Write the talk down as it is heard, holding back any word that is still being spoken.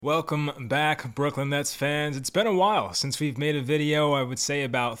Welcome back, Brooklyn Nets fans. It's been a while since we've made a video. I would say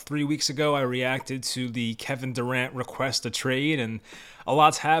about 3 weeks ago, I reacted to the Kevin Durant request to trade, and a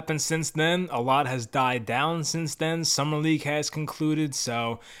lot's happened since then. A lot has died down since then. Summer League has concluded,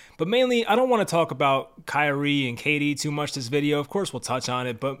 but mainly, I don't want to talk about Kyrie and KD too much this video. Of course, we'll touch on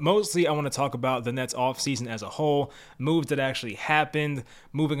it, but mostly I want to talk about the Nets offseason as a whole, moves that actually happened,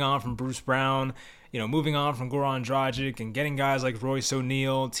 moving on from Bruce Brown, moving on from Goran Dragic and getting guys like Royce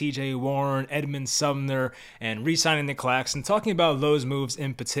O'Neal, TJ Warren, Edmund Sumner, and re-signing Nick Claxton, talking about those moves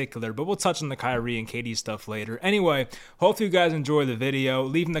in particular, but we'll touch on the Kyrie and KD stuff later. Anyway, hopefully you guys enjoy the video.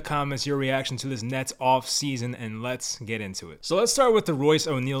 Leave in the comments your reaction to this Nets off-season, and let's get into it. So let's start with the Royce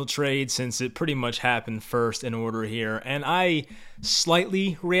O'Neal trade, since it pretty much happened first in order here, and I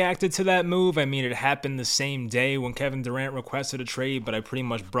slightly reacted to that move. I mean, it happened the same day when Kevin Durant requested a trade, but I pretty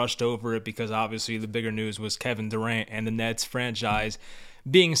much brushed over it because obviously the bigger news was Kevin Durant and the Nets franchise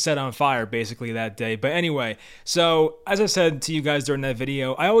being set on fire basically that day. But anyway, so as I said to you guys during that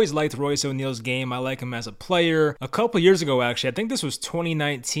video, I always liked Royce O'Neal's game. I like him as a player. A couple years ago, actually, I think this was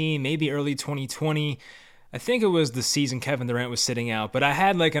 2019, maybe early 2020. I think it was the season Kevin Durant was sitting out, but I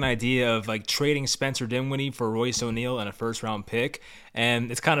had like an idea of like trading Spencer Dinwiddie for Royce O'Neal and a first-round pick,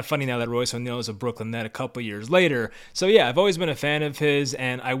 and it's kind of funny now that Royce O'Neal is a Brooklyn Net a couple years later. So yeah, I've always been a fan of his,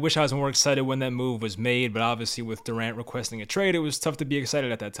 and I wish I was more excited when that move was made, but obviously with Durant requesting a trade, it was tough to be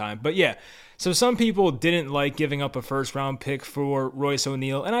excited at that time. But yeah, so some people didn't like giving up a first-round pick for Royce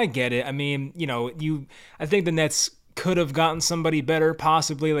O'Neal, and I get it. I mean, I think the Nets could have gotten somebody better,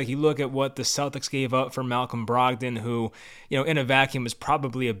 possibly. Like, you look at what the Celtics gave up for Malcolm Brogdon, who, in a vacuum is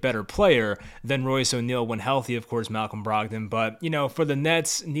probably a better player than Royce O'Neal when healthy, of course, Malcolm Brogdon. But, for the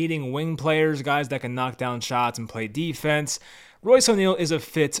Nets needing wing players, guys that can knock down shots and play defense, Royce O'Neal is a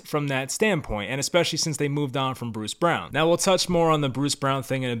fit from that standpoint, and especially since they moved on from Bruce Brown. Now, we'll touch more on the Bruce Brown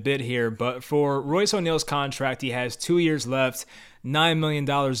thing in a bit here, but for Royce O'Neal's contract, he has 2 years left, $9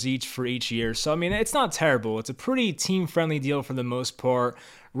 million each for each year. So, I mean, it's not terrible. It's a pretty team-friendly deal for the most part.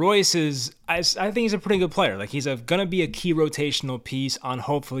 Royce is, I think he's a pretty good player. Like, he's going to be a key rotational piece on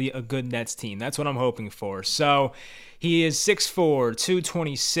hopefully a good Nets team. That's what I'm hoping for. So, he is 6'4",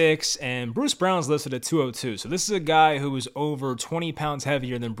 226, and Bruce Brown's listed at 202. So this is a guy who is over 20 pounds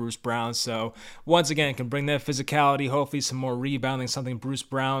heavier than Bruce Brown. So once again, can bring that physicality, hopefully some more rebounding, something Bruce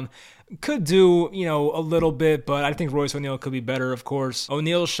Brown could do, a little bit, but I think Royce O'Neal could be better, of course.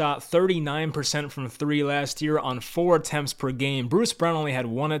 O'Neal shot 39% from 3 last year on 4 attempts per game. Bruce Brown only had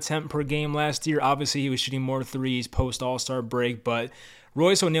 1 attempt per game last year. Obviously, he was shooting more threes post All-Star break, but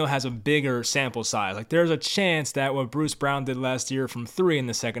Royce O'Neal has a bigger sample size. Like, there's a chance that what Bruce Brown did last year from 3 in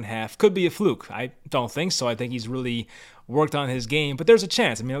the second half could be a fluke. I don't think so. I think he's really worked on his game, but there's a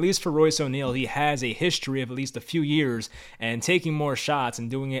chance. I mean, at least for Royce O'Neal, he has a history of at least a few years and taking more shots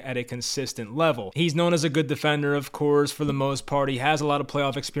and doing it at a consistent level. He's known as a good defender, of course, for the most part. He has a lot of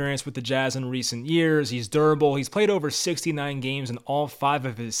playoff experience with the Jazz in recent years. He's durable. He's played over 69 games in all 5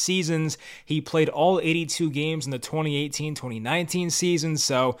 of his seasons. He played all 82 games in the 2018-2019 season,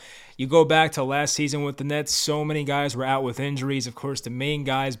 so you go back to last season with the Nets, so many guys were out with injuries. Of course, the main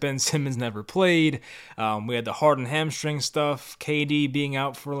guys, Ben Simmons never played. We had the Harden hamstring stuff, KD being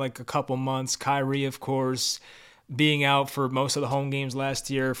out for like a couple months, Kyrie, of course, being out for most of the home games last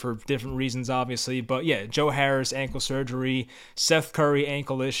year for different reasons, obviously. But yeah, Joe Harris, ankle surgery, Seth Curry,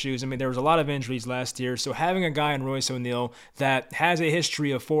 ankle issues. I mean, there was a lot of injuries last year. So having a guy in Royce O'Neal that has a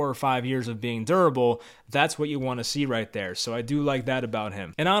history of 4 or 5 years of being durable, that's what you want to see right there. So I do like that about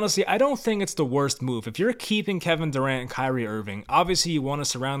him. And honestly, I don't think it's the worst move. If you're keeping Kevin Durant and Kyrie Irving, obviously you want to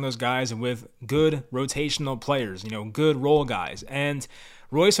surround those guys with good rotational players, good role guys. And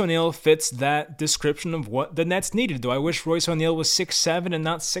Royce O'Neal fits that description of what the Nets needed. Do I wish Royce O'Neal was 6'7" and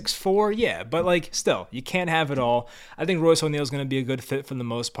not 6'4"? Yeah, but still, you can't have it all. I think Royce O'Neal is going to be a good fit for the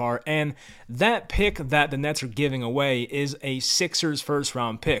most part, and that pick that the Nets are giving away is a Sixers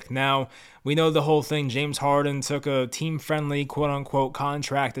first-round pick. Now, we know the whole thing. James Harden took a team-friendly, quote-unquote,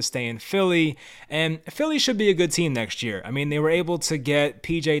 contract to stay in Philly, and Philly should be a good team next year. I mean, they were able to get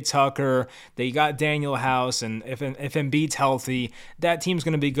P.J. Tucker, they got Daniel House, and if Embiid's healthy, that team's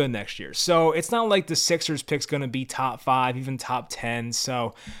going to be good next year. So it's not like the Sixers pick's going to be top 5, even top 10.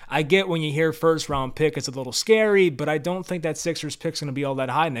 So I get when you hear first-round pick, it's a little scary, but I don't think that Sixers pick's going to be all that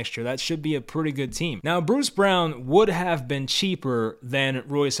high next year. That should be a pretty good team. Now, Bruce Brown would have been cheaper than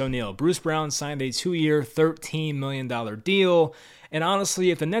Royce O'Neal. Bruce Brown signed a 2-year, $13 million deal. And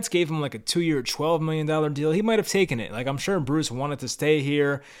honestly, if the Nets gave him like a 2-year, $12 million deal, he might have taken it. Like, I'm sure Bruce wanted to stay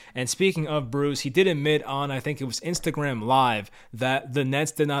here. And speaking of Bruce, he did admit on, I think it was Instagram Live, that the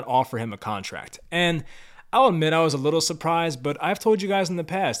Nets did not offer him a contract. And I'll admit I was a little surprised, but I've told you guys in the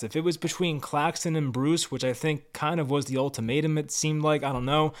past, if it was between Claxton and Bruce, which I think kind of was the ultimatum it seemed like, I don't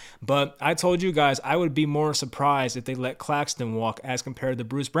know, but I told you guys I would be more surprised if they let Claxton walk as compared to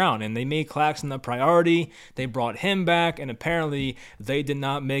Bruce Brown, and they made Claxton a priority, they brought him back, and apparently they did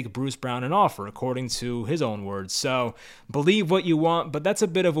not make Bruce Brown an offer, according to his own words. So believe what you want, but that's a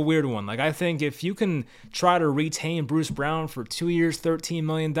bit of a weird one. Like, I think if you can try to retain Bruce Brown for 2 years, $13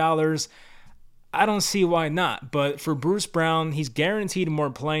 million, I don't see why not. But for Bruce Brown, he's guaranteed more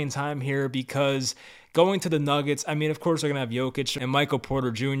playing time here because going to the Nuggets, I mean, of course, they're going to have Jokic and Michael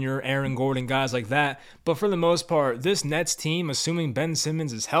Porter Jr., Aaron Gordon, guys like that. But for the most part, this Nets team, assuming Ben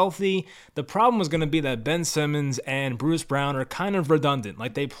Simmons is healthy, the problem was going to be that Ben Simmons and Bruce Brown are kind of redundant.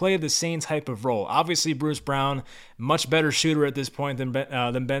 Like, they play the same type of role. Obviously, Bruce Brown, much better shooter at this point than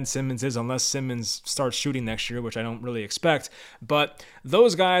Ben Simmons is, unless Simmons starts shooting next year, which I don't really expect. But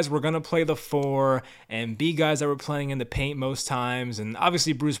those guys were going to play the four and be guys that were playing in the paint most times. And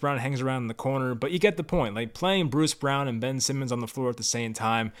obviously, Bruce Brown hangs around in the corner, but you get the point. Like, playing Bruce Brown and Ben Simmons on the floor at the same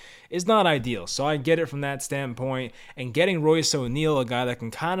time is not ideal. So I get it from that standpoint. And getting Royce O'Neal, a guy that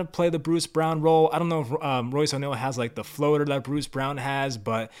can kind of play the Bruce Brown role. I don't know if Royce O'Neal has like the floater that Bruce Brown has,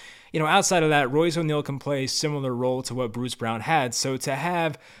 but outside of that, Royce O'Neal can play a similar role to what Bruce Brown had. So to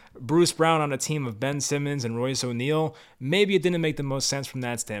have Bruce Brown on a team of Ben Simmons and Royce O'Neal, maybe it didn't make the most sense from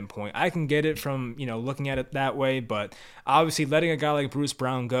that standpoint. I can get it from, looking at it that way, but obviously letting a guy like Bruce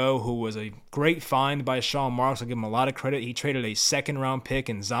Brown go, who was a great find by Sean Marks, I'll give him a lot of credit. He traded a second-round pick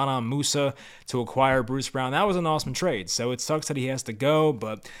in Zanan Musa to acquire Bruce Brown. That was an awesome trade, so it sucks that he has to go,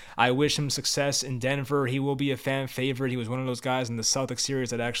 but I wish him success in Denver. He will be a fan favorite. He was one of those guys in the Celtics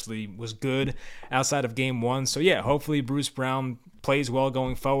series that actually was good outside of Game 1. So yeah, hopefully Bruce Brown plays well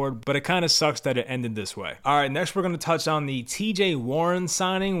going forward, but it kind of sucks that it ended this way. All right, next we're going to touch on the TJ Warren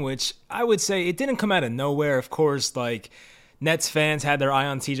signing, which I would say it didn't come out of nowhere. Of course, like, Nets fans had their eye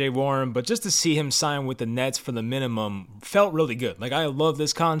on TJ Warren, but just to see him sign with the Nets for the minimum felt really good. Like, I love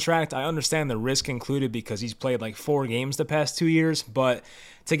this contract. I understand the risk included because he's played like 4 games the past 2 years, but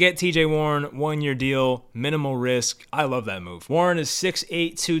to get TJ Warren, 1-year deal, minimal risk, I love that move. Warren is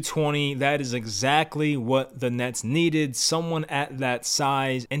 6'8", 220. That is exactly what the Nets needed, someone at that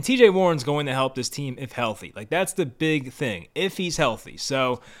size. And TJ Warren's going to help this team if healthy. Like, that's the big thing, if he's healthy.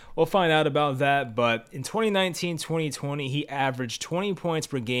 So we'll find out about that. But in 2019-2020, he averaged 20 points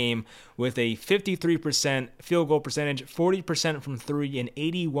per game with a 53% field goal percentage, 40% from 3, and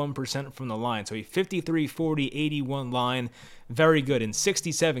 81% from the line. So a 53, 40, 81 line. Very good in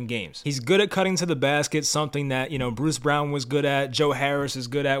 67 games. He's good at cutting to the basket, something that, Bruce Brown was good at. Joe Harris is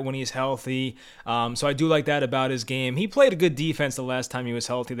good at when he's healthy. So I do like that about his game. He played a good defense the last time he was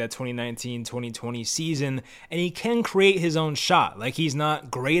healthy, that 2019-2020 season, and he can create his own shot. Like, he's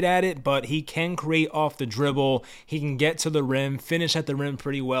not great at it, but he can create off the dribble. He can get to the rim, finish at the rim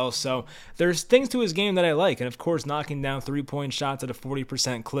pretty well. So there's things to his game that I like. And of course, knocking down 3-point shots at a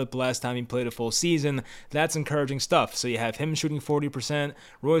 40% clip last time he played a full season, that's encouraging stuff. So you have him shooting 40%.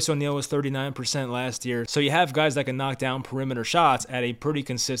 Royce O'Neal was 39% last year. So you have guys that can knock down perimeter shots at a pretty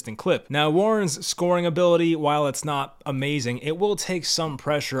consistent clip. Now, Warren's scoring ability, while it's not amazing, it will take some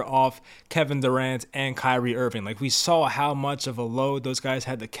pressure off Kevin Durant and Kyrie Irving. Like, we saw how much of a load those guys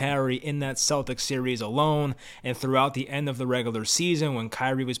had to carry in that Celtics series alone and throughout the end of the regular season when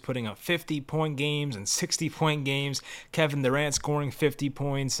Kyrie was putting up 50-point games and 60-point games, Kevin Durant scoring 50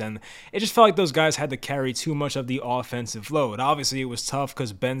 points, and it just felt like those guys had to carry too much of the offensive load. Obviously, it was tough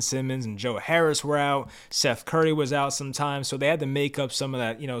because Ben Simmons and Joe Harris were out. Seth Curry was out sometimes, so they had to make up some of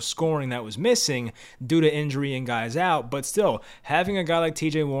that, scoring that was missing due to injury and guys out. But still, having a guy like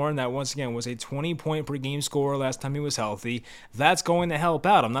TJ Warren that, once again, was a 20-point per game scorer last time he was healthy, that's going to help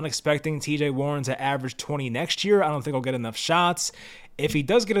out. I'm not expecting TJ Warren to average 20 next year. I don't think he'll get enough shots. If he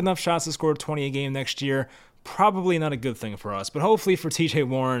does get enough shots to score 20 a game next year, probably not a good thing for us, but hopefully for TJ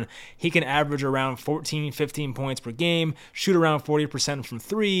Warren, he can average around 14, 15 points per game, shoot around 40% from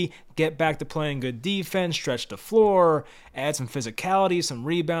 3, get back to playing good defense, stretch the floor, add some physicality, some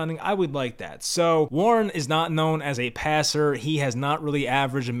rebounding. I would like that. So Warren is not known as a passer. He has not really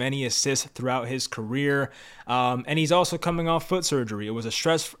averaged many assists throughout his career, and he's also coming off foot surgery. It was a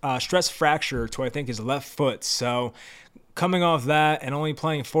stress fracture to, I think, his left foot. So coming off that and only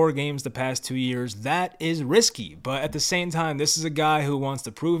playing 4 games the past 2 years, that is risky. But at the same time, this is a guy who wants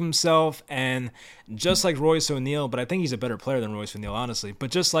to prove himself, and just like Royce O'Neal, but I think he's a better player than Royce O'Neal, honestly, but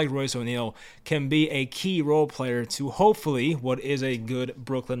just like Royce O'Neal, can be a key role player to hopefully what is a good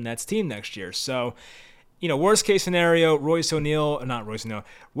Brooklyn Nets team next year. So worst case scenario,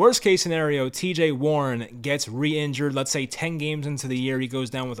 worst case scenario, TJ Warren gets re-injured. Let's say 10 games into the year, he goes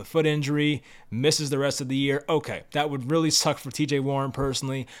down with a foot injury, misses the rest of the year. Okay, that would really suck for TJ Warren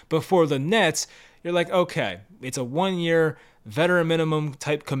personally. But for the Nets, you're like, okay, it's a 1-year veteran minimum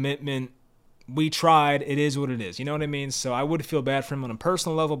type commitment. We tried. It is what it is. You know what I mean? So I would feel bad for him on a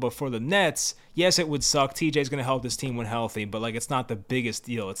personal level, but for the Nets, yes, it would suck. TJ's going to help this team when healthy, but it's not the biggest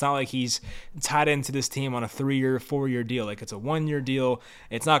deal. It's not like he's tied into this team on a 3-year, 4-year deal. It's a 1-year deal.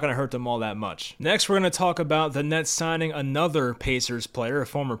 It's not going to hurt them all that much. Next, we're going to talk about the Nets signing another Pacers player, a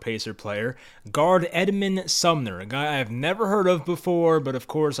former Pacer player, guard Edmond Sumner, a guy I've never heard of before, but of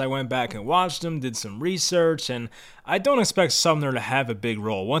course I went back and watched him, did some research, and I don't expect Sumner to have a big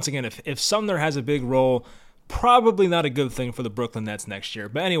role. Once again, if Sumner has a big role, probably not a good thing for the Brooklyn Nets next year.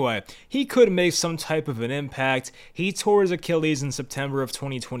 But anyway, he could make some type of an impact. He tore his Achilles in September of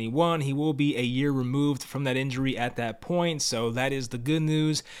 2021. He will be a year removed from that injury at that point, so that is the good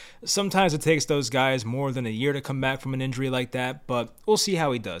news. Sometimes it takes those guys more than a year to come back from an injury like that, but we'll see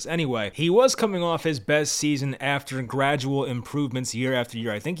how he does. Anyway, he was coming off his best season after gradual improvements year after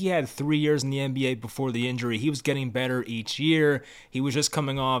year. I think he had 3 years in the NBA before the injury. He was getting better each year. He was just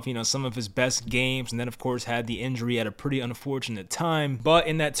coming off, some of his best games, and then of course had the injury at a pretty unfortunate time. But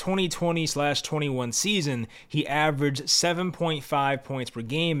in that 2020/21 season, he averaged 7.5 points per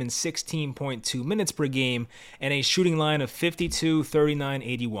game and 16.2 minutes per game and a shooting line of 52, 39,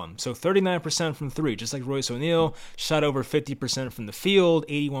 81. So 39% from three, just like Royce O'Neal, shot over 50% from the field,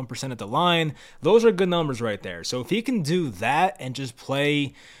 81% at the line. Those are good numbers right there. So if he can do that and just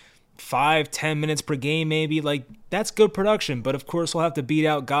play 5-10 minutes per game maybe, that's good production. But of course we'll have to beat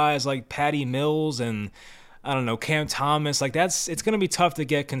out guys like Patty Mills and Cam Thomas. It's going to be tough to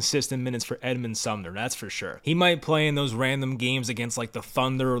get consistent minutes for Edmond Sumner, that's for sure. He might play in those random games against the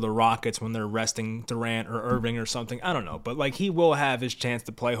Thunder or the Rockets when they're resting Durant or Irving or something. I don't know, but he will have his chance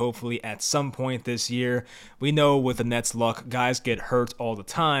to play hopefully at some point this year. We know with the Nets' luck, guys get hurt all the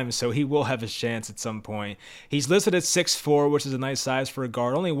time, so he will have his chance at some point. He's listed at 6'4", which is a nice size for a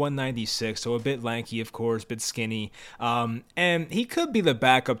guard, only 196, so a bit lanky, of course, a bit skinny. And he could be the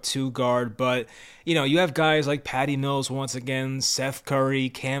backup 2 guard, but you have guys like Patty Mills once again, Seth Curry,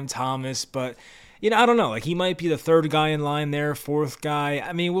 Cam Thomas, but I don't know. He might be the 3rd guy in line there, 4th guy.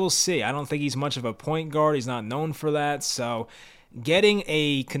 I mean, we'll see. I don't think he's much of a point guard. He's not known for that, so getting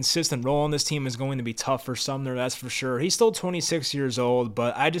a consistent role on this team is going to be tough for Sumner, that's for sure. He's still 26 years old,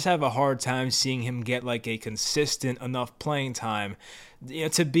 but I just have a hard time seeing him get a consistent enough playing time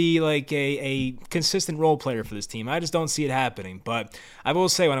to be a consistent role player for this team. I just don't see it happening. But I will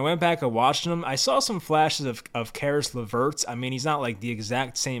say, when I went back and watched him, I saw some flashes of Karis LeVert. I mean, he's not the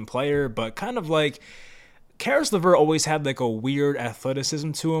exact same player, but kind of Karis LeVert always had a weird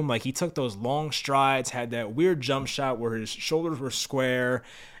athleticism to him. He took those long strides, had that weird jump shot where his shoulders were square.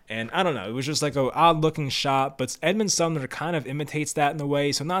 And I don't know, it was just an odd-looking shot, but Edmond Sumner kind of imitates that in a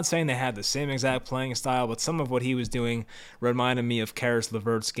way. So I'm not saying they had the same exact playing style, but some of what he was doing reminded me of Karis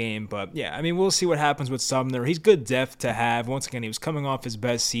LeVert's game. But yeah, I mean, we'll see what happens with Sumner. He's good depth to have. Once again, he was coming off his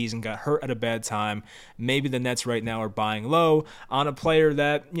best season, got hurt at a bad time. Maybe the Nets right now are buying low on a player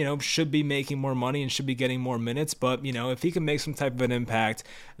that, should be making more money and should be getting more minutes. But, if he can make some type of an impact,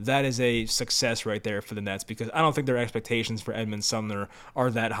 that is a success right there for the Nets, because I don't think their expectations for Edmond Sumner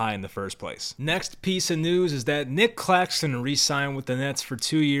are that high in the first place. Next piece of news is that Nick Claxton re-signed with the Nets for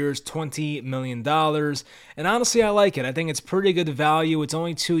 2 years, $20 million. And honestly, I like it. I think it's pretty good value. It's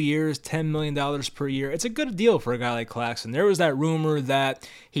only 2 years, $10 million per year. It's a good deal for a guy like Claxton. There was that rumor that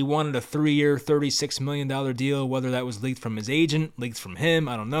he wanted a 3-year, $36 million deal, whether that was leaked from his agent, leaked from him,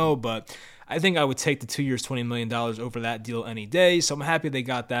 I don't know, but I think I would take the 2 years, $20 million over that deal any day, so I'm happy they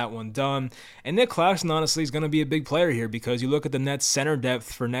got that one done. And Nick Claxton, honestly, is going to be a big player here, because you look at the Nets' center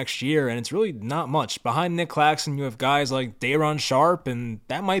depth for next year, and it's really not much. Behind Nick Claxton, you have guys like Day'Ron Sharpe, and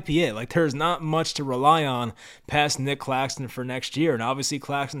that might be it. There's not much to rely on past Nick Claxton for next year, and obviously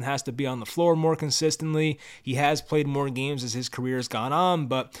Claxton has to be on the floor more consistently. He has played more games as his career has gone on,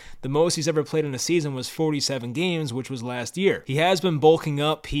 but the most he's ever played in a season was 47 games, which was last year. He has been bulking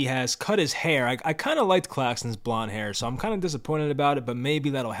up. He has cut his hair. I kind of liked Claxton's blonde hair, so I'm kind of disappointed about it, but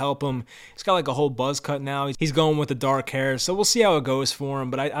maybe that'll help him. He's got a whole buzz cut now. He's going with the dark hair, so we'll see how it goes for him,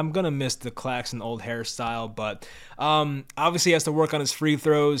 but I'm going to miss the Claxton old hairstyle. But obviously he has to work on his free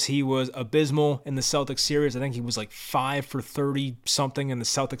throws. He was abysmal in the Celtics series. I think he was 5 for 30 something in the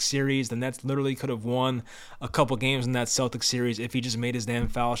Celtics series. The Nets literally could have won a couple games in that Celtics series if he just made his damn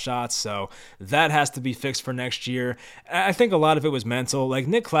foul shots, so that has to be fixed for next year. I think a lot of it was mental.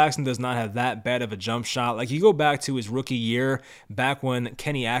 Nick Claxton does not have have that bad of a jump shot. Like, you go back to his rookie year, back when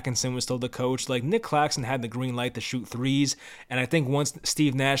Kenny Atkinson was still the coach, like, Nick Claxton had the green light to shoot threes, and I think once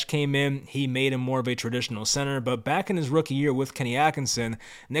Steve Nash came in, he made him more of a traditional center. But back in his rookie year with Kenny Atkinson,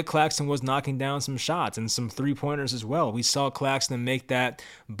 Nick Claxton was knocking down some shots and some three-pointers as well. We saw Claxton make that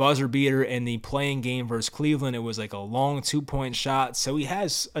buzzer beater in the playing game versus Cleveland. It was like a long two-point shot, so he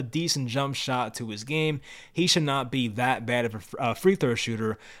has a decent jump shot to his game. He should not be that bad of a free throw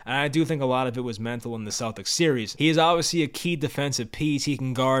shooter, and I do think a lot of it was mental in the Celtics series. He is obviously a key defensive piece. He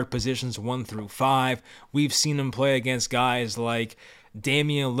can guard positions 1 through 5. We've seen him play against guys like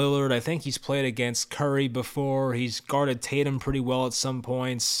Damian Lillard. I think he's played against Curry before. He's guarded Tatum pretty well at some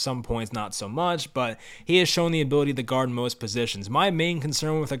points not so much, but he has shown the ability to guard most positions. My main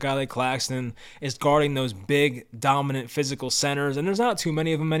concern with a guy like Claxton is guarding those big, dominant, physical centers, and there's not too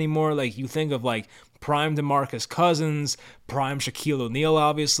many of them anymore. Like, you think of like prime DeMarcus Cousins, prime Shaquille O'Neal,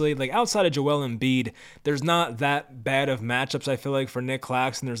 obviously. Like, outside of Joel Embiid, there's not that bad of matchups, I feel like, for Nick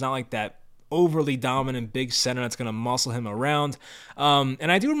Claxton. There's not like that overly dominant big center that's going to muscle him around.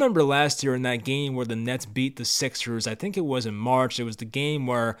 And I do remember last year in that game where the Nets beat the Sixers, I think it was in March. It was the game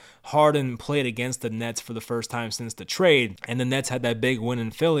where Harden played against the Nets for the first time since the trade, and the Nets had that big win in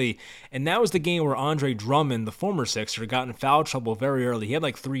Philly. And that was the game where Andre Drummond, the former Sixer, got in foul trouble very early. He had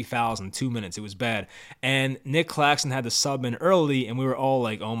like 3 fouls in 2 minutes. It was bad. And Nick Claxton had to sub in early, and we were all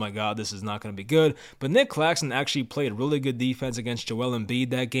like, oh my God, this is not going to be good. But Nick Claxton actually played really good defense against Joel Embiid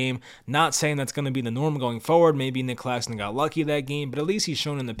that game. Not saying that's going to be the norm going forward. Maybe Nick Claxton got lucky that game, but at least he's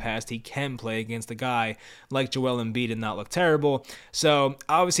shown in the past he can play against a guy like Joel Embiid and not look terrible. So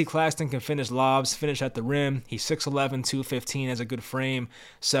obviously Claxton can finish lobs, finish at the rim. He's 6'11", 215, has a good frame.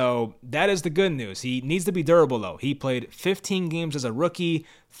 So that is the good news. He needs to be durable though. He played 15 games as a rookie,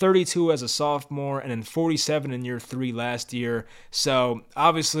 32 as a sophomore, and then 47 in year 3 last year. So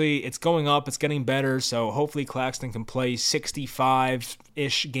obviously it's going up, it's getting better. So hopefully Claxton can play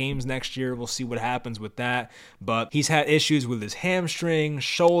 65-ish games next year. We'll see what happens with that. But he's had issues with his hamstring,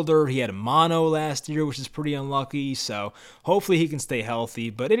 shoulder. He had a mono last year, which is pretty unlucky. So hopefully he can stay healthy.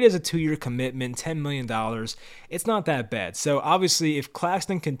 But it is a 2-year commitment, $10 million. It's not that bad. So obviously if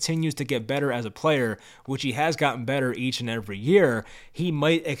Claxton continues to get better as a player, which he has gotten better each and every year, he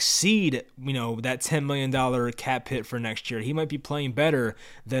might exceed, that $10 million cap hit for next year. He might be playing better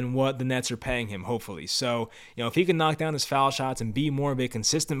than what the Nets are paying him, hopefully. So, if he can knock down his foul shots and be more of a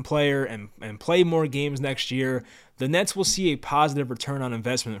consistent player and play more games next year, the Nets will see a positive return on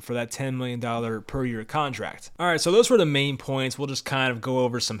investment for that $10 million per year contract. All right, so those were the main points. We'll just kind of go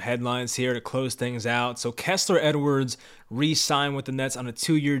over some headlines here to close things out. So Kessler Edwards re-signed with the Nets on a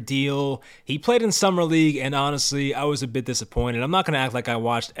 2-year deal. He played in Summer League, and honestly, I was a bit disappointed. I'm not going to act like I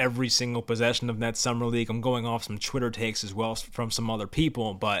watched every single possession of Nets Summer League. I'm going off some Twitter takes as well from some other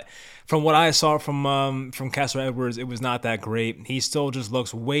people, but from what I saw from Kessler Edwards, it was not that great. He still just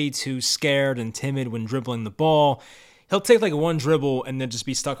looks way too scared and timid when dribbling the ball. He'll take like one dribble and then just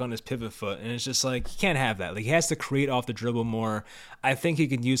be stuck on his pivot foot. And it's just like, you can't have that. Like, he has to create off the dribble more. I think he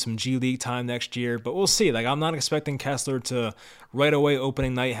could use some G League time next year, but we'll see. Like, I'm not expecting Kessler to right away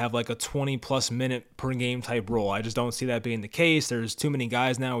opening night have like a 20-plus minute per game type role. I just don't see that being the case. There's too many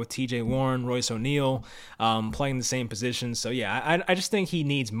guys now with TJ Warren, Royce O'Neal playing the same position. So yeah, I just think he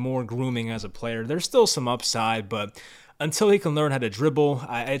needs more grooming as a player. There's still some upside, but until he can learn how to dribble,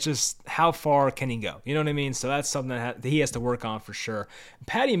 it's just, how far can he go? You know what I mean? So that's something that he has to work on for sure.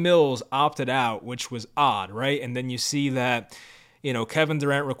 Patty Mills opted out, which was odd, right? And then you see that, Kevin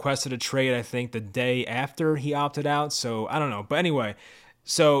Durant requested a trade, I think, the day after he opted out. So I don't know. But anyway,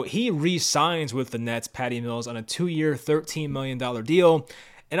 so he re-signs with the Nets, Patty Mills, on a 2-year, $13 million deal.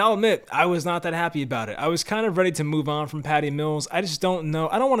 And I'll admit, I was not that happy about it. I was kind of ready to move on from Patty Mills. I just don't know.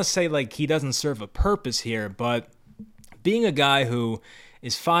 I don't want to say like he doesn't serve a purpose here, but being a guy who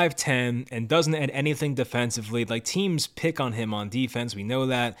is 5'10" and doesn't add anything defensively, like, teams pick on him on defense, we know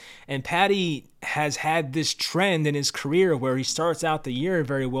that. And Patty has had this trend in his career where he starts out the year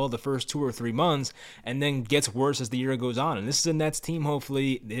very well the first 2 or 3 months and then gets worse as the year goes on. And this is a Nets team,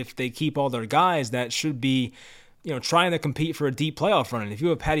 hopefully, if they keep all their guys, that should be trying to compete for a deep playoff run. And if you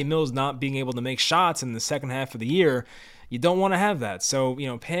have Patty Mills not being able to make shots in the second half of the year, you don't want to have that. So,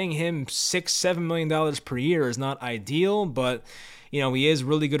 paying him $6-7 million per year is not ideal, but he is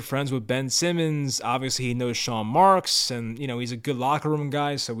really good friends with Ben Simmons. Obviously, he knows Sean Marks, and, he's a good locker room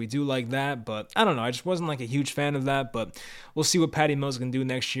guy, so we do like that. But I don't know. I just wasn't like a huge fan of that, but we'll see what Patty Mills can do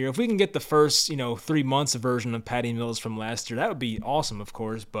next year. If we can get the first, 3 months version of Patty Mills from last year, that would be awesome, of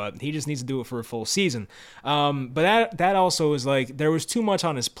course, but he just needs to do it for a full season. But that also is like, there was too much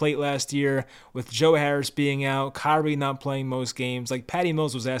on his plate last year with Joe Harris being out, Kyrie not playing most games. Like, Patty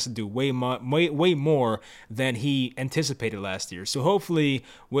Mills was asked to do way more than he anticipated last year. So hopefully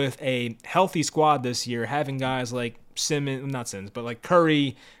with a healthy squad this year, having guys like like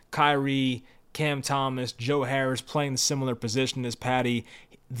Curry, Kyrie, Cam Thomas, Joe Harris playing a similar position as Patty,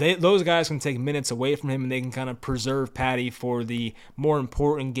 those guys can take minutes away from him, and they can kind of preserve Patty for the more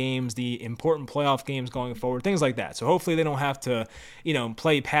important games, the important playoff games going forward, things like that. So hopefully they don't have to,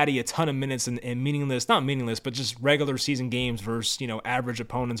 play Patty a ton of minutes in not meaningless, but just regular season games versus, average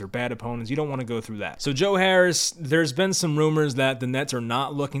opponents or bad opponents. You don't want to go through that. So Joe Harris, there's been some rumors that the Nets are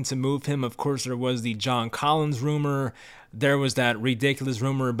not looking to move him. Of course, there was the John Collins rumor. There was that ridiculous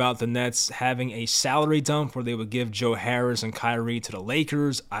rumor about the Nets having a salary dump where they would give Joe Harris and Kyrie to the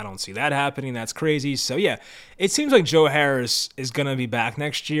Lakers. I don't see that happening. That's crazy. So yeah, it seems like Joe Harris is going to be back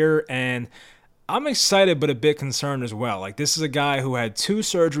next year, and I'm excited but a bit concerned as well. Like, this is a guy who had 2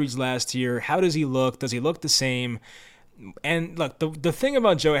 surgeries last year. How does he look? Does he look the same? And look, the thing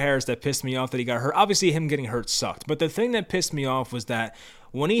about Joe Harris that pissed me off that he got hurt, obviously him getting hurt sucked, but the thing that pissed me off was that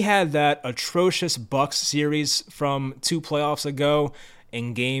when he had that atrocious Bucks series from 2 playoffs ago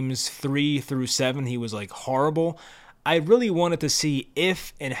in games 3 through 7, he was like horrible. I really wanted to see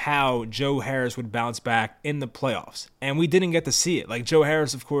if and how Joe Harris would bounce back in the playoffs, and we didn't get to see it. Like, Joe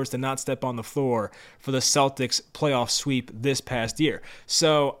Harris, of course, did not step on the floor for the Celtics playoff sweep this past year.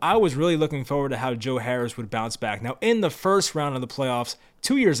 So I was really looking forward to how Joe Harris would bounce back. Now, in the first round of the playoffs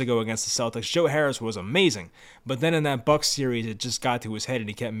 2 years ago against the Celtics, Joe Harris was amazing. But then in that Bucks series, it just got to his head and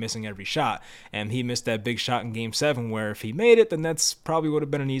he kept missing every shot. And he missed that big shot in Game 7 where if he made it, then that's probably would have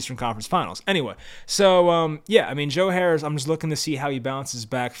been an Eastern Conference Finals. Anyway, so Joe Harris, I'm just looking to see how he bounces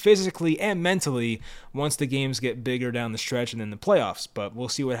back physically and mentally once the games get bigger down the stretch and in the playoffs. But we'll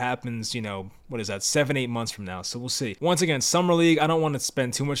see what happens, 7-8 months from now. So we'll see. Once again, Summer League, I don't want to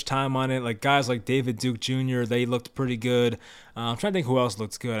spend too much time on it. Like, guys like David Duke Jr., they looked pretty good. I'm trying to think who else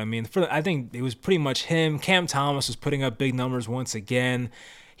looks good. I mean, I think it was pretty much him. Cam Thomas was putting up big numbers once again.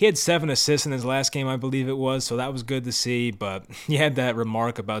 He had 7 assists in his last game, I believe it was, so that was good to see. But he had that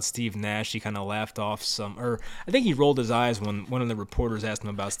remark about Steve Nash. He kind of laughed off I think he rolled his eyes when one of the reporters asked him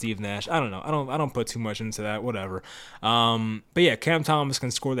about Steve Nash. I don't know. I don't put too much into that. Whatever. But yeah, Cam Thomas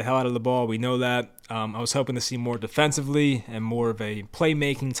can score the hell out of the ball. We know that. I was hoping to see more defensively and more of a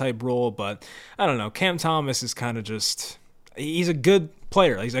playmaking type role, but I don't know. Cam Thomas is kind of just. He's a good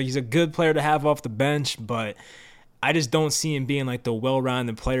player. He's a good player to have off the bench, but I just don't see him being like the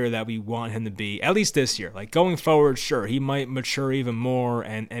well-rounded player that we want him to be, at least this year. Like, going forward, sure, he might mature even more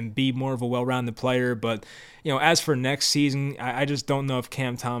and be more of a well-rounded player, but as for next season, I just don't know if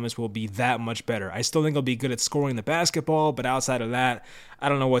Cam Thomas will be that much better. I still think he'll be good at scoring the basketball, but outside of that, I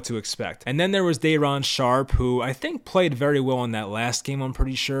don't know what to expect. And then there was Day'Ron Sharpe, who I think played very well in that last game, I'm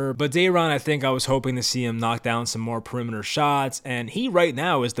pretty sure. But Day'Ron, I think I was hoping to see him knock down some more perimeter shots, and he right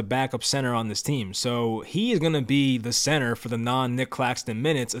now is the backup center on this team. So he is going to be the center for the non-Nick Claxton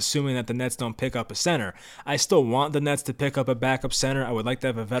minutes, assuming that the Nets don't pick up a center. I still want the Nets to pick up a backup center. I would like to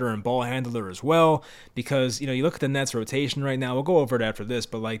have a veteran ball handler as well, because, you look at the Nets rotation right now, we'll go over it after this,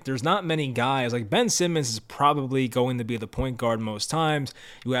 but like, there's not many guys. Like, Ben Simmons is probably going to be the point guard most times.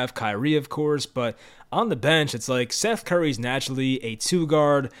 You have Kyrie, of course, but on the bench, it's like Seth Curry's naturally a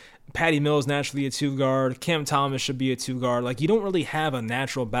 2-guard. Patty Mills naturally a 2-guard. Cam Thomas should be a 2-guard. Like, you don't really have a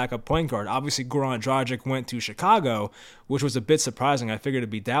natural backup point guard. Obviously, Goran Dragic went to Chicago, which was a bit surprising. I figured it'd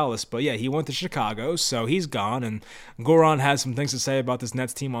be Dallas, but yeah, he went to Chicago, so he's gone. And Goran had some things to say about this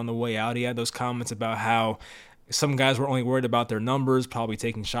Nets team on the way out. He had those comments about how some guys were only worried about their numbers, probably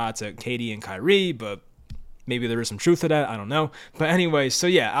taking shots at KD and Kyrie, but maybe there is some truth to that. I don't know. But anyway, so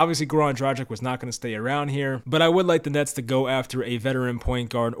yeah, obviously Goran Dragic was not going to stay around here. But I would like the Nets to go after a veteran point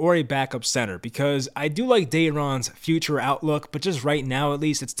guard or a backup center, because I do like Day'Ron's future outlook, but just right now, at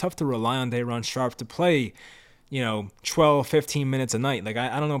least, it's tough to rely on Day'Ron Sharpe to play 12, 15 minutes a night. Like,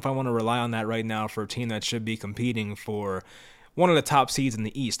 I don't know if I want to rely on that right now for a team that should be competing for one of the top seeds in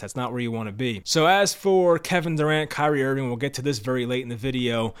the East. That's not where you want to be. So as for Kevin Durant, Kyrie Irving, we'll get to this very late in the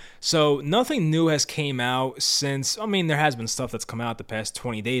video. So nothing new has came out since, there has been stuff that's come out the past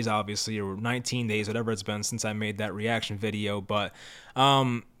 20 days, obviously, or 19 days, whatever it's been since I made that reaction video. But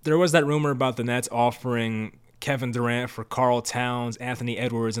there was that rumor about the Nets offering Kevin Durant for Karl Towns, Anthony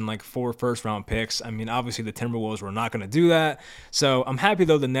Edwards, and like 4 first-round picks. I mean, obviously the Timberwolves were not going to do that. So I'm happy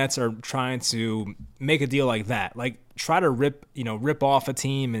though the Nets are trying to make a deal like that. Like try to rip off a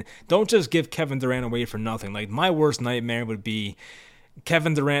team and don't just give Kevin Durant away for nothing. Like my worst nightmare would be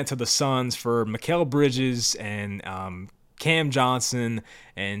Kevin Durant to the Suns for Mikal Bridges and Cam Johnson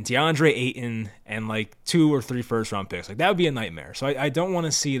and DeAndre Ayton and like 2 or 3 first-round picks. Like that would be a nightmare. So I don't want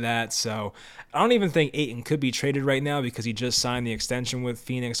to see that. So I don't even think Ayton could be traded right now because he just signed the extension with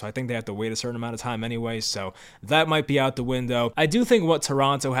Phoenix. So I think they have to wait a certain amount of time anyway. So that might be out the window. I do think what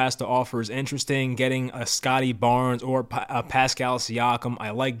Toronto has to offer is interesting. Getting a Scotty Barnes or a Pascal Siakam. I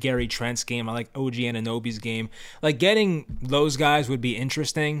like Gary Trent's game. I like OG Anunoby's game. Like getting those guys would be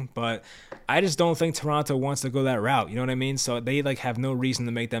interesting, but I just don't think Toronto wants to go that route. You know what I mean? So they like have no reason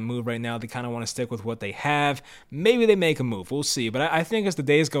to make that move right now. They kind of want to stick with what they have. Maybe they make a move. We'll see. But I think as the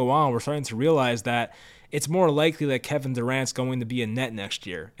days go on, we're starting to realize that it's more likely that Kevin Durant's going to be a Net next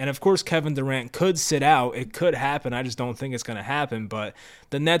year. And of course, Kevin Durant could sit out. It could happen. I just don't think it's going to happen. But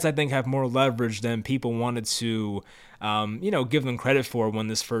the Nets, I think, have more leverage than people wanted to give them credit for when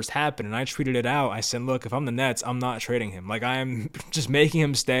this first happened. And I tweeted it out. I said, look, if I'm the Nets, I'm not trading him. Like, I'm just making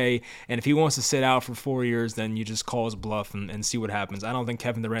him stay. And if he wants to sit out for 4 years, then you just call his bluff and see what happens. I don't think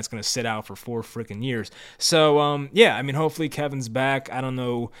Kevin Durant's going to sit out for 4 freaking years. So, hopefully Kevin's back. I don't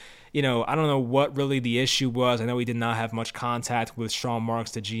know what really the issue was. I know he did not have much contact with Sean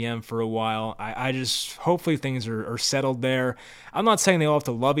Marks, the GM, for a while. I just, hopefully things are settled there. I'm not saying they all have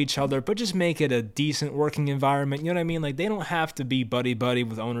to love each other, but just make it a decent working environment. You know what I mean? Like, they don't have to be buddy-buddy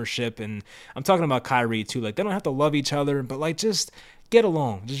with ownership, and I'm talking about Kyrie, too. Like, they don't have to love each other, but, like, just get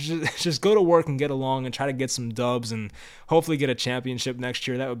along. Just go to work and get along and try to get some dubs and hopefully get a championship next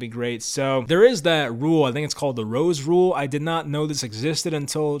year. That would be great. So there is that rule. I think it's called the Rose Rule. I did not know this existed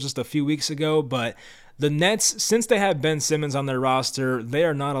until just a few weeks ago, but the Nets, since they have Ben Simmons on their roster, they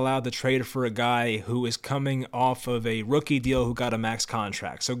are not allowed to trade for a guy who is coming off of a rookie deal who got a max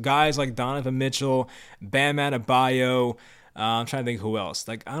contract. So guys like Donovan Mitchell, Bam Adebayo, I'm trying to think who else.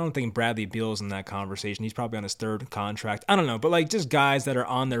 Like, I don't think Bradley Beal's in that conversation. He's probably on his 3rd contract. I don't know. But, like, just guys that are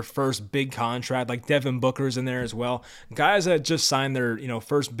on their first big contract. Like, Devin Booker's in there as well. Guys that just signed their,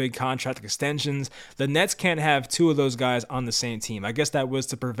 first big contract extensions. The Nets can't have 2 of those guys on the same team. I guess that was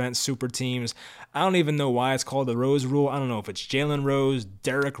to prevent super teams. I don't even know why it's called the Rose Rule. I don't know if it's Jalen Rose,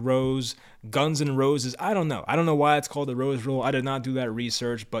 Derrick Rose, Guns N' Roses. I don't know. I don't know why it's called the Rose Rule. I did not do that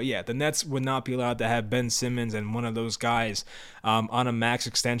research. But yeah, the Nets would not be allowed to have Ben Simmons and one of those guys on a max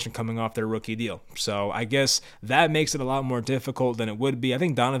extension coming off their rookie deal. So I guess that makes it a lot more difficult than it would be. I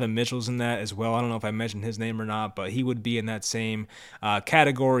think Donovan Mitchell's in that as well. I don't know if I mentioned his name or not, but he would be in that same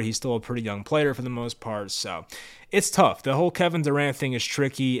category. He's still a pretty young player for the most part. So it's tough. The whole Kevin Durant thing is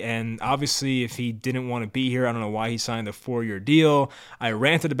tricky, and obviously if he didn't want to be here, I don't know why he signed a 4-year deal. I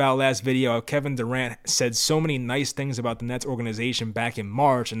ranted about last video how Kevin Durant said so many nice things about the Nets organization back in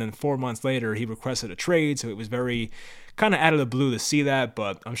March, and then 4 months later he requested a trade, so it was very kind of out of the blue to see that,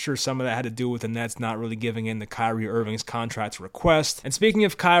 but I'm sure some of that had to do with the Nets not really giving in to Kyrie Irving's contract request. And speaking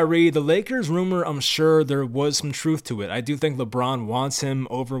of Kyrie, the Lakers rumor, I'm sure there was some truth to it. I do think LeBron wants him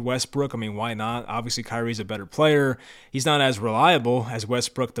over Westbrook. I mean, why not? Obviously, Kyrie's a better player. He's not as reliable as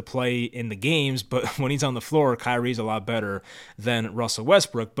Westbrook to play in the games, but when he's on the floor, Kyrie's a lot better than Russell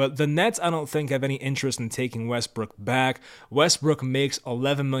Westbrook. But the Nets, I don't think, have any interest in taking Westbrook back. Westbrook makes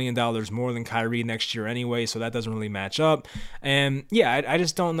 $11 million more than Kyrie next year anyway, so that doesn't really match up. And yeah, I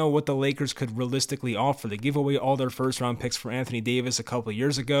just don't know what the Lakers could realistically offer. They gave away all their first round picks for Anthony Davis a couple of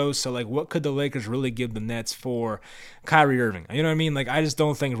years ago. So like, what could the Lakers really give the Nets for Kyrie Irving? You know what I mean? Like, I just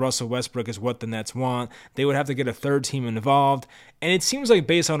don't think Russell Westbrook is what the Nets want. They would have to get a 3rd team involved. And it seems like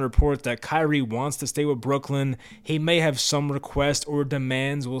based on reports that Kyrie wants to stay with Brooklyn. He may have some requests or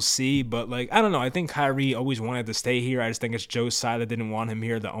demands. We'll see. But like, I don't know. I think Kyrie always wanted to stay here. I just think it's Joe's side that didn't want him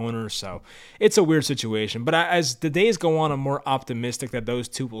here, the owner. So it's a weird situation. But as the days go on, I'm more optimistic that those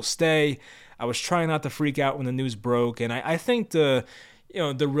 2 will stay. I was trying not to freak out when the news broke. And I think the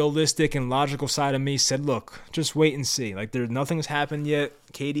realistic and logical side of me said, look, just wait and see. Like, nothing's happened yet.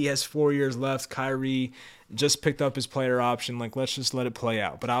 KD has 4 years left. Kyrie just picked up his player option. Like, let's just let it play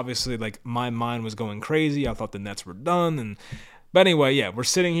out. But obviously, like, my mind was going crazy. I thought the Nets were done. But anyway, yeah, we're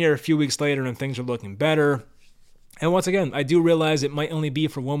sitting here a few weeks later and things are looking better. And once again, I do realize it might only be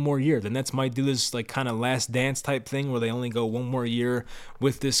for 1 more year. The Nets might do this like kind of last dance type thing where they only go 1 more year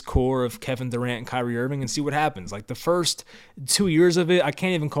with this core of Kevin Durant and Kyrie Irving and see what happens. Like the first 2 years of it, I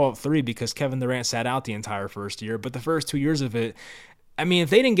can't even call it 3 because Kevin Durant sat out the entire first year, but the first 2 years of it, I mean,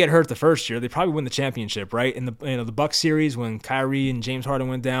 if they didn't get hurt the first year, they probably win the championship, right? In the Bucks series when Kyrie and James Harden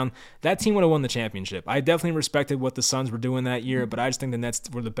went down, that team would have won the championship. I definitely respected what the Suns were doing that year, but I just think the Nets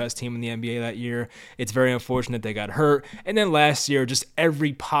were the best team in the NBA that year. It's very unfortunate they got hurt. And then last year, just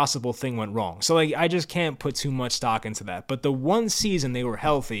every possible thing went wrong. So I just can't put too much stock into that. But the one season they were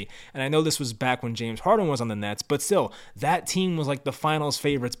healthy, and I know this was back when James Harden was on the Nets, but still, that team was the finals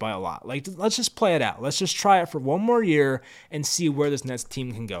favorites by a lot. Let's just play it out. Let's just try it for one more year and see where this Nets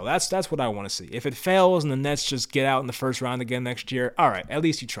team can go. That's what I want to see. If it fails and the Nets just get out in the first round again next year, all right, at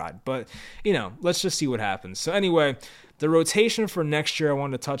least you tried. But, let's just see what happens. So anyway, the rotation for next year, I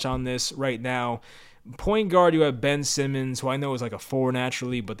wanted to touch on this right now. Point guard, you have Ben Simmons, who I know is a 4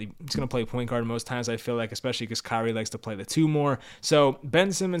 naturally, but he's going to play point guard most times, I feel like, especially because Kyrie likes to play the 2 more. So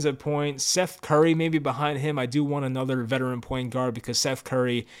Ben Simmons at point, Seth Curry maybe behind him. I do want another veteran point guard because Seth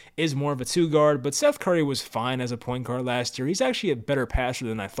Curry is more of a 2 guard, but Seth Curry was fine as a point guard last year. He's actually a better passer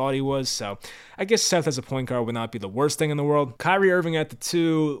than I thought he was, so I guess Seth as a point guard would not be the worst thing in the world. Kyrie Irving at the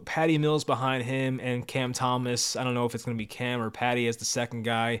 2, Patty Mills behind him, and Cam Thomas. I don't know if it's going to be Cam or Patty as the second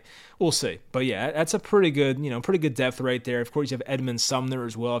guy. We'll see. But yeah, that's a pretty good depth right there. Of course, you have Edmund Sumner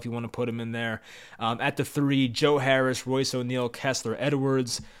as well if you want to put him in there. At the 3, Joe Harris, Royce O'Neal, Kessler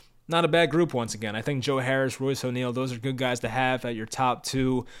Edwards. Not a bad group once again. I think Joe Harris, Royce O'Neal, those are good guys to have at your top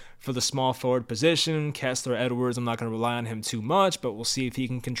 2 for the small forward position. Kessler Edwards, I'm not going to rely on him too much, but we'll see if he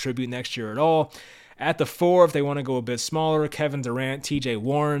can contribute next year at all. At the 4, if they want to go a bit smaller, Kevin Durant, TJ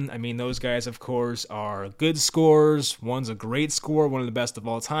Warren. I mean, those guys, of course, are good scorers. One's a great scorer, one of the best of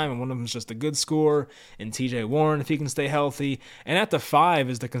all time, and one of them is just a good scorer. And TJ Warren, if he can stay healthy. And at the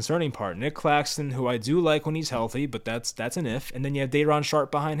 5 is the concerning part. Nick Claxton, who I do like when he's healthy, but that's an if. And then you have Day'Ron Sharpe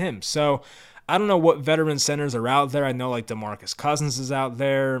behind him. So I don't know what veteran centers are out there. I know DeMarcus Cousins is out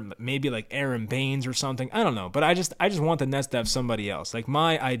there, maybe Aaron Baines or something. I don't know, but I just want the Nets to have somebody else.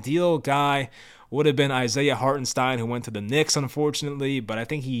 My ideal guy would have been Isaiah Hartenstein, who went to the Knicks, unfortunately, but I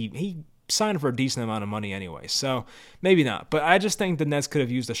think he signed for a decent amount of money anyway, so maybe not. But I just think the Nets could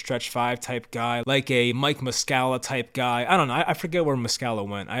have used a stretch 5 type guy, like a Mike Muscala type guy. I don't know. I forget where Muscala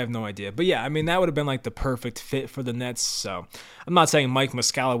went. I have no idea. But yeah, I mean, that would have been the perfect fit for the Nets. So I'm not saying Mike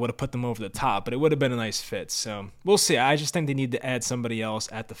Muscala would have put them over the top, but it would have been a nice fit. So we'll see. I just think they need to add somebody else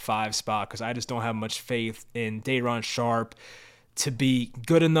at the 5 spot because I just don't have much faith in Day'Ron Sharpe to be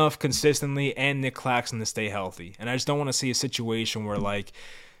good enough consistently and Nick Claxton to stay healthy. And I just don't want to see a situation where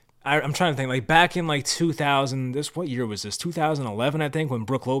I'm trying to think, back in 2000, what year was this? 2011, I think, when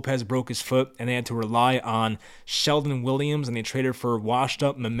Brook Lopez broke his foot and they had to rely on Sheldon Williams and they traded for washed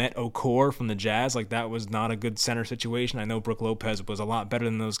up Mehmet Okur from the Jazz. That was not a good center situation. I know Brook Lopez was a lot better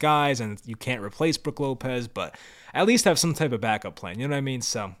than those guys and you can't replace Brook Lopez, but at least have some type of backup plan. You know what I mean?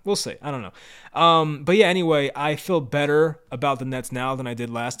 So we'll see. I don't know. But yeah, anyway, I feel better about the Nets now than I did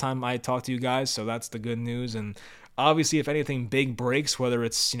last time I talked to you guys. So that's the good news. And obviously, if anything big breaks, whether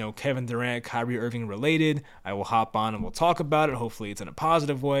it's Kevin Durant, Kyrie Irving related, I will hop on and we'll talk about it. Hopefully, it's in a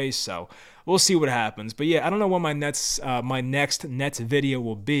positive way. So we'll see what happens. But yeah, I don't know what my next Nets video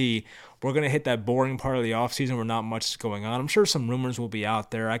will be. We're gonna hit that boring part of the offseason where not much is going on. I'm sure some rumors will be out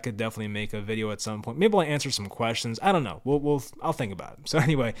there. I could definitely make a video at some point. Maybe I'll answer some questions. I don't know. I'll think about it. So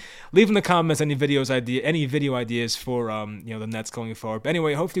anyway, leave in the comments any video ideas for the Nets going forward. But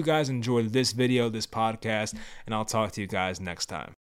anyway, hope you guys enjoyed this video, this podcast, and I'll talk to you guys next time.